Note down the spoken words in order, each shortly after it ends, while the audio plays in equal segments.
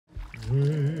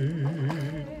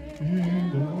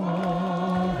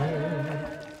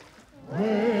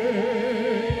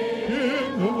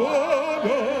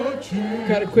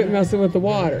got to quit messing with the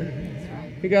water.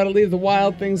 We got to leave the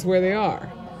wild things where they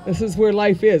are. This is where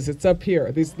life is. It's up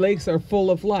here. These lakes are full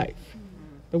of life.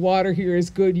 The water here is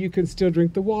good. You can still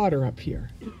drink the water up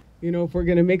here. You know, if we're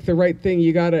going to make the right thing,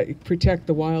 you got to protect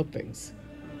the wild things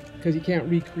because you can't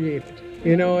recreate it.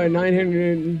 You know, a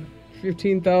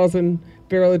 915,000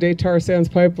 barrel a day tar sands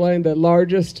pipeline, the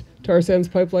largest tar sands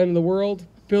pipeline in the world,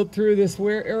 built through this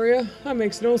area, that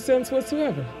makes no sense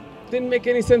whatsoever. Didn't make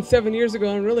any sense 7 years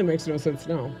ago and really makes no sense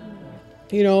now.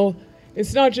 You know,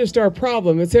 it's not just our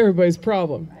problem, it's everybody's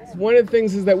problem. One of the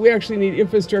things is that we actually need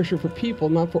infrastructure for people,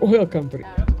 not for oil companies.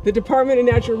 The Department of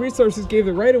Natural Resources gave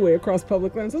the right-of-way across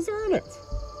public lands. Those are our lands,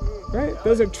 right?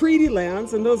 Those are treaty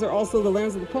lands, and those are also the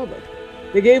lands of the public.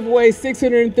 They gave away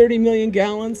 630 million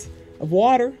gallons of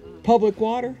water, public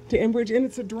water, to Enbridge, and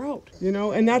it's a drought, you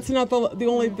know? And that's not the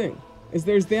only thing. Is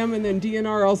there's them, and then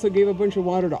DNR also gave a bunch of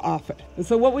water to Offutt. And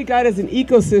so what we got is an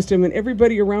ecosystem, and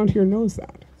everybody around here knows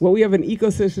that. Well, we have an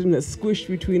ecosystem that's squished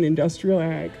between industrial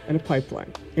ag and a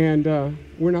pipeline, and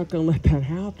we're not going to let that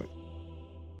happen.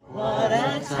 What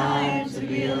a time to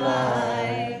be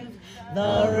alive,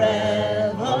 the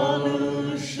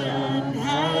revolution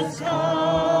has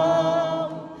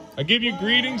come. I give you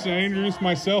greetings and I introduce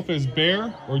myself as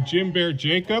Bear, or Jim Bear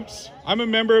Jacobs. I'm a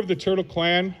member of the Turtle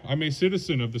Clan. I'm a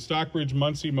citizen of the Stockbridge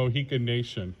Munsee Mohican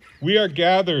Nation. We are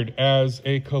gathered as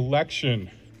a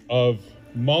collection of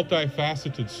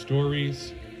multifaceted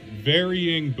stories,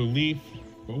 varying belief,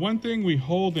 but one thing we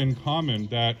hold in common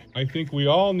that I think we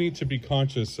all need to be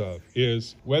conscious of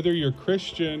is whether you're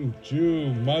Christian,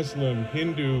 Jew, Muslim,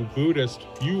 Hindu, Buddhist,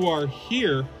 you are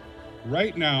here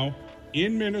right now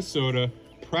in Minnesota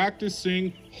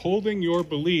practicing holding your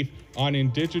belief on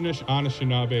indigenous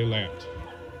Anishinaabe land.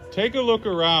 Take a look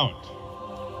around.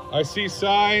 I see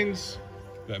signs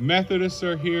that Methodists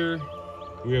are here.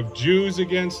 We have Jews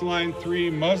against line 3,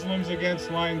 Muslims against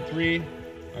line 3.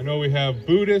 I know we have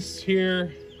Buddhists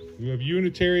here. We have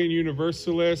Unitarian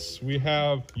Universalists. We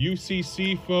have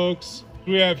UCC folks.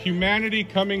 We have humanity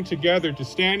coming together to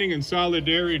standing in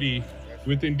solidarity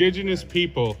with indigenous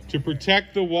people to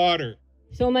protect the water.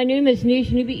 So my name is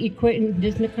Nishnibi Ikweten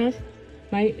Disnakas.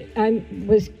 I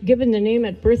was given the name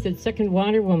at birth as Second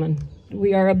Water Woman.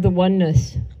 We are of the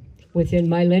oneness within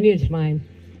my lineage line.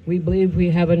 We believe we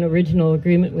have an original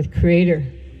agreement with Creator.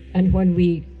 And when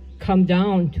we come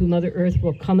down to Mother Earth,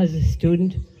 we'll come as a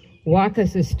student, walk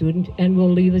as a student, and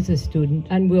we'll leave as a student.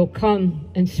 And we'll come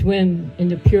and swim in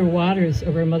the pure waters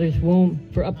of our mother's womb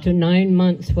for up to 9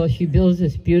 months while she builds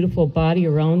this beautiful body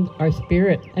around our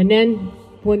spirit. And then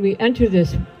when we enter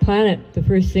this planet, the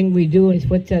first thing we do is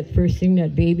what's that first thing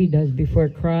that baby does before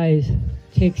it cries?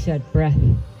 Takes that breath,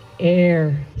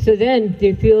 air. So then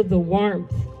they feel the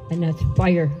warmth, and that's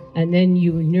fire. And then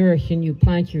you nourish and you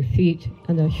plant your feet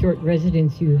on the short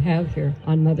residence you have here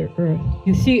on Mother Earth.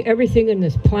 You see, everything in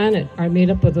this planet are made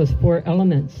up of those 4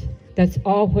 elements. That's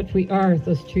all what we are.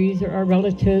 Those trees are our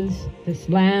relatives, this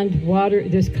land, water,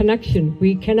 this connection.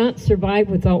 We cannot survive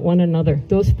without one another.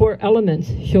 Those 4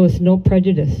 elements show us no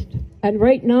prejudice. And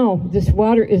right now, this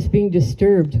water is being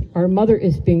disturbed. Our mother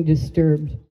is being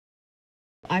disturbed.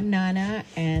 I'm Nana,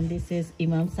 and this is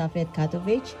Imam Safed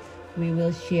Katovich. We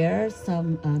will share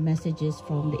some messages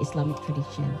from the Islamic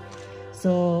tradition.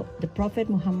 So the Prophet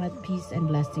Muhammad, peace and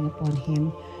blessing upon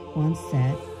him, once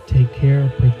said, "Take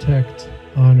care, protect,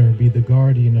 honor, be the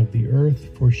guardian of the earth,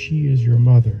 for she is your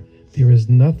mother. There is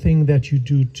nothing that you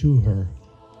do to her,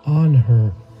 on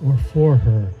her, or for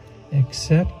her,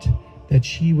 except that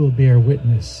she will bear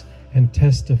witness and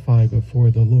testify before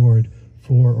the Lord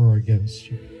for or against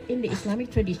you." In the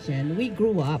Islamic tradition, we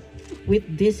grew up with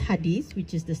this hadith,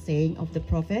 which is the saying of the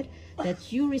Prophet,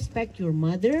 that you respect your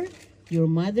mother, your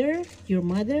mother, your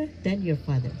mother, then your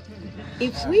father.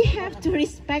 If we have to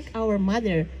respect our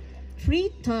mother 3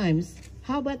 times,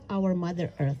 how about our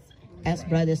Mother Earth? As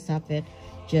Brother Safed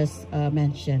just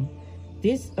mentioned,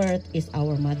 this earth is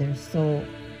our mother. So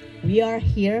we are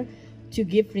here to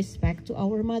give respect to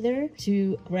our mother.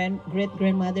 To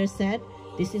great-grandmother said,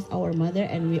 this is our mother,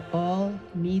 and we all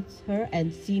need her,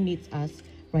 and she needs us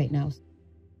right now.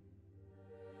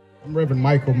 I'm Reverend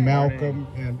Michael Malcolm,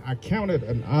 and I count it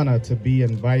an honor to be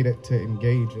invited to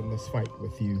engage in this fight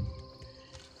with you.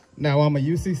 Now, I'm a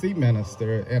UCC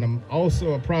minister, and I'm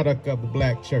also a product of the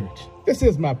Black church. This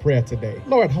is my prayer today.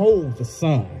 Lord, hold the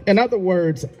sun. In other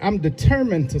words, I'm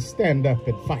determined to stand up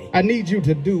and fight. I need you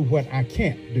to do what I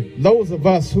can't do. Those of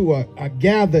us who are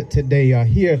gathered today are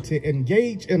here to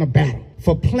engage in a battle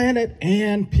for planet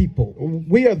and people.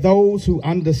 We are those who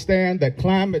understand that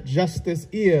climate justice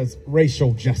is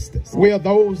racial justice. We are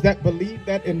those that believe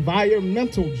that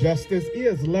environmental justice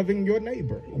is loving your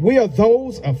neighbor. We are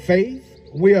those of faith,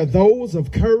 We are those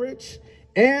of courage,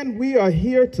 and we are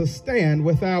here to stand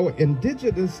with our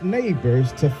indigenous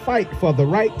neighbors to fight for the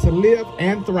right to live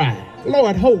and thrive.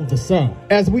 Lord, hold us up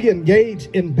as we engage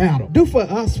in battle. Do for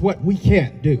us what we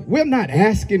can't do. We're not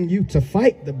asking you to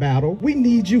fight the battle. We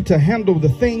need you to handle the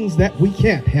things that we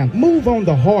can't handle. Move on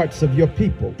the hearts of your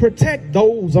people. Protect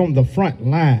those on the front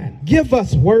line. Give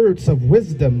us words of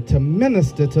wisdom to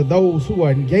minister to those who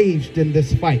are engaged in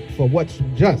this fight for what's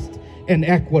just and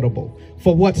equitable,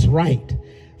 for what's right.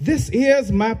 This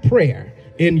is my prayer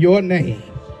in your name.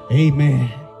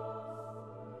 Amen.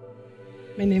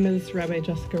 My name is Rabbi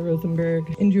Jessica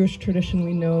Rosenberg. In Jewish tradition,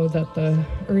 we know that the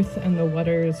earth and the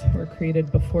waters were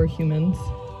created before humans,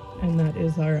 and that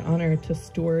is our honor to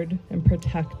steward and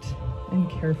protect and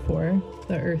care for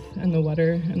the earth and the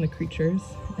water and the creatures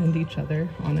and each other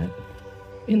on it.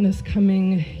 In this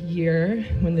coming year,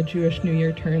 when the Jewish New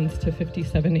Year turns to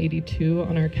 5782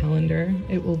 on our calendar,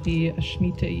 it will be a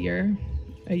Shemitah year,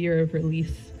 a year of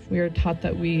release. We are taught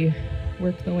that we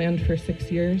work the land for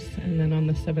 6 years, and then on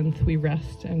the 7th we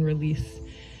rest and release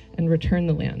and return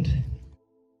the land.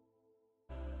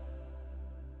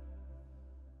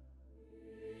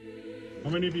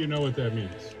 How many of you know what that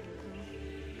means?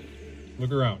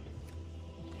 Look around.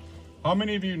 How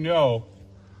many of you know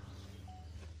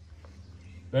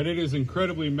that it is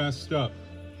incredibly messed up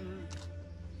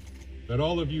that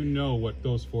all of you know what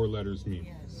those 4 letters mean?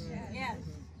 Yes.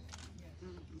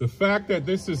 The fact that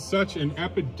this is such an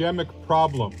epidemic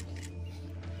problem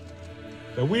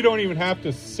that we don't even have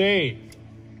to say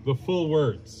the full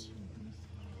words.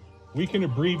 We can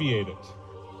abbreviate it.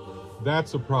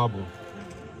 That's a problem.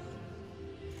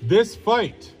 This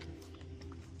fight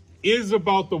is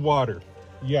about the water,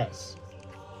 yes.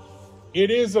 It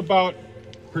is about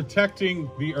protecting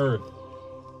the earth.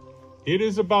 It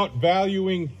is about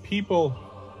valuing people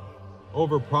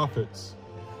over profits.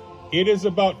 It is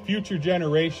about future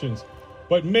generations.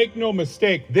 But make no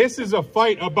mistake, this is a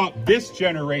fight about this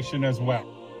generation as well.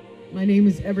 My name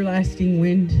is Everlasting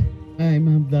Wind. I'm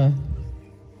of the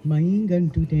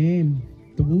Maingan Tudem,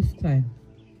 the Wolf Clan.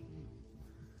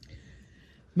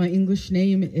 My English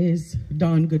name is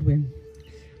Dawn Goodwin.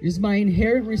 It is my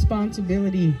inherent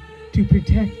responsibility to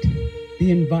protect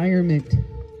the environment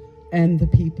and the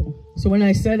people. So when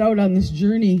I set out on this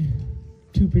journey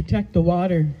to protect the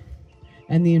water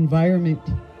and the environment,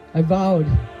 I vowed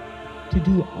to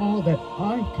do all that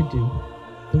I could do.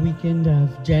 The weekend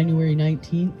of January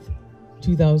 19th,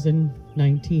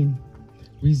 2019,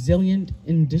 Resilient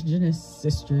Indigenous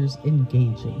Sisters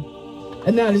Engaging.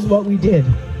 And that is what we did.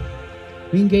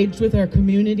 We engaged with our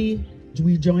community.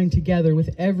 We joined together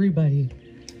with everybody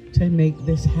to make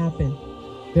this happen.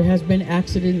 There has been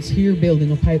accidents here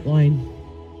building a pipeline,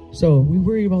 so we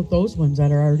worry about those ones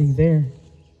that are already there.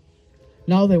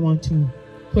 Now they want to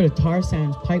put a tar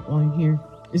sands pipeline here.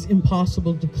 It's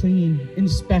impossible to clean,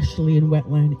 especially in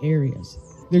wetland areas.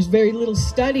 There's very little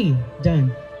study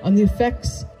done on the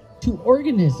effects to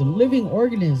living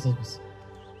organisms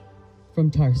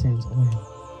from tar sands oil.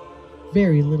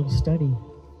 Very little study.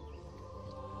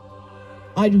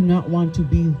 I do not want to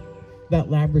be that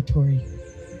laboratory.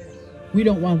 We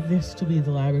don't want this to be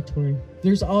the laboratory.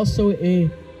 There's also a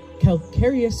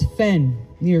calcareous fen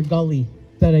near Gully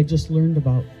that I just learned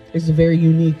about. It's a very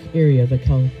unique area, the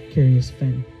calcareous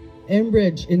fen.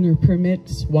 Enbridge, in their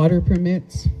permits, water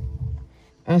permits,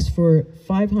 asked for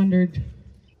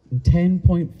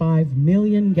 510.5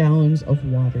 million gallons of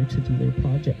water to do their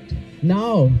project.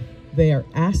 Now they are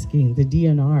asking the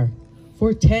DNR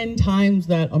for 10 times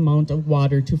that amount of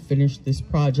water to finish this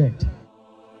project.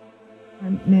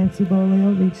 I'm Nancy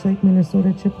Boleo, Leech Lake,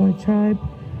 Minnesota Chippewa Tribe.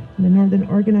 I'm the Northern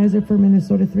Organizer for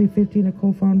Minnesota 350 and a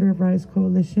co-founder of Rise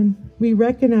Coalition. We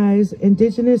recognize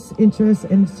Indigenous interests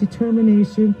and its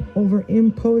determination over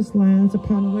imposed lands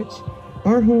upon which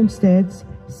our homesteads,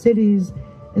 cities,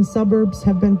 and suburbs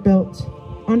have been built.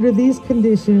 Under these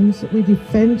conditions, we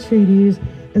defend treaties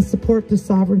and support the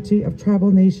sovereignty of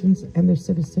tribal nations and their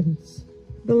citizens.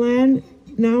 The land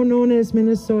now known as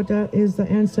Minnesota is the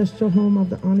ancestral home of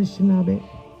the Anishinaabe,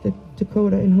 the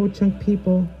Dakota, and Ho-Chunk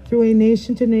people. Through a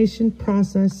nation-to-nation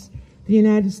process, the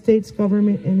United States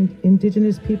government and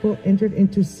indigenous people entered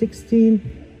into 16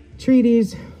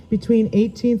 treaties between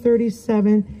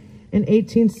 1837 and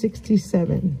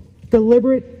 1867.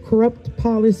 Deliberate, corrupt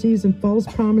policies and false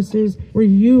promises were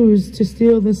used to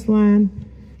steal this land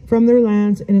from their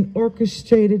lands in an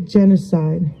orchestrated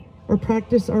genocide, or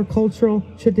practice our cultural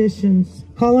traditions.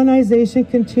 Colonization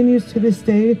continues to this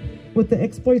day with the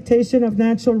exploitation of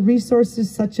natural resources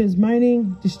such as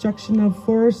mining, destruction of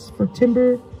forests for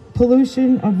timber,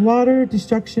 pollution of water,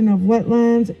 destruction of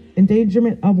wetlands,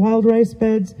 endangerment of wild rice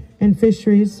beds, and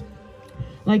fisheries,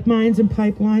 like mines and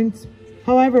pipelines.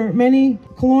 However, many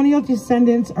colonial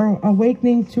descendants are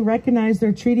awakening to recognize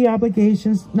their treaty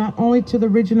obligations not only to the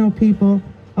original people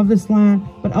of this land,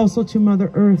 but also to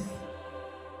Mother Earth.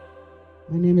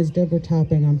 My name is Deborah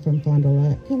Topping. I'm from Fond du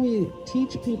Lac. Can we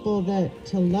teach people that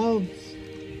to love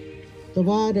the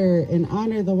water and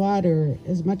honor the water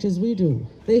as much as we do?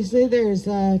 They say there's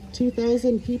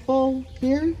 2,000 people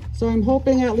here, so I'm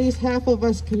hoping at least half of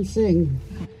us can sing.